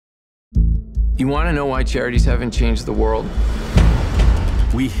You want to know why charities haven't changed the world?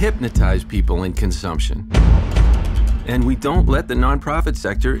 We hypnotize people in consumption. And we don't let the nonprofit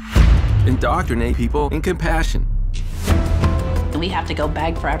sector indoctrinate people in compassion. We have to go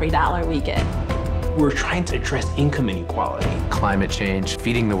beg for every dollar we get. We're trying to address income inequality, climate change,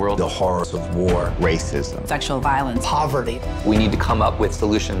 feeding the world, the horrors of war, racism, sexual violence, poverty. We need to come up with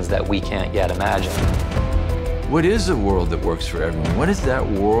solutions that we can't yet imagine. What is a world that works for everyone? What does that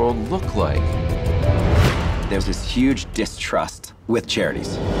world look like? There's this huge distrust with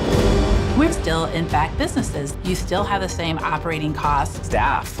charities. We're still, in fact, businesses. You still have the same operating costs.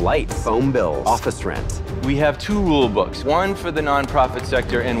 Staff, lights, phone bills, office rent. We have two rule books, one for the nonprofit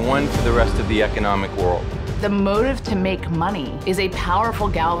sector and one for the rest of the economic world. The motive to make money is a powerful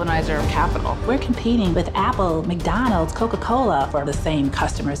galvanizer of capital. We're competing with Apple, McDonald's, Coca-Cola for the same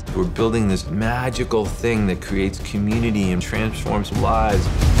customers. We're building this magical thing that creates community and transforms lives,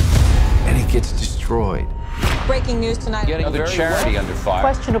 and it gets destroyed. Breaking news tonight. Getting another charity under fire.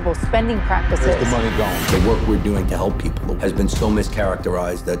 Questionable spending practices. Where's the money going? The work we're doing to help people has been so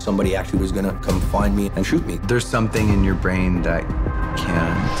mischaracterized that somebody actually was going to come find me and shoot me. There's something in your brain that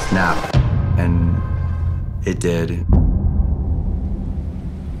can snap, and it did.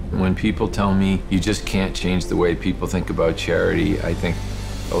 When people tell me you just can't change the way people think about charity, I think,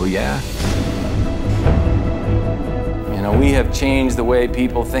 oh yeah? You know, we have changed the way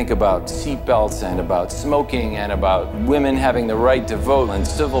people think about seatbelts and about smoking and about women having the right to vote and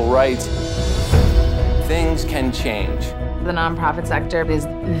civil rights. Things can change. The nonprofit sector is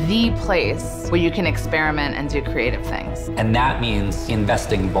the place where you can experiment and do creative things. And that means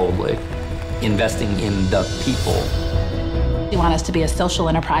investing boldly, investing in the people. We want us to be a social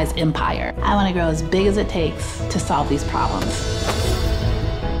enterprise empire. I want to grow as big as it takes to solve these problems.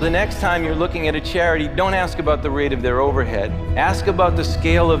 The next time you're looking at a charity, don't ask about the rate of their overhead. Ask about the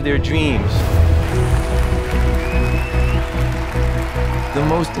scale of their dreams. The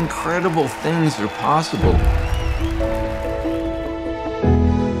most incredible things are possible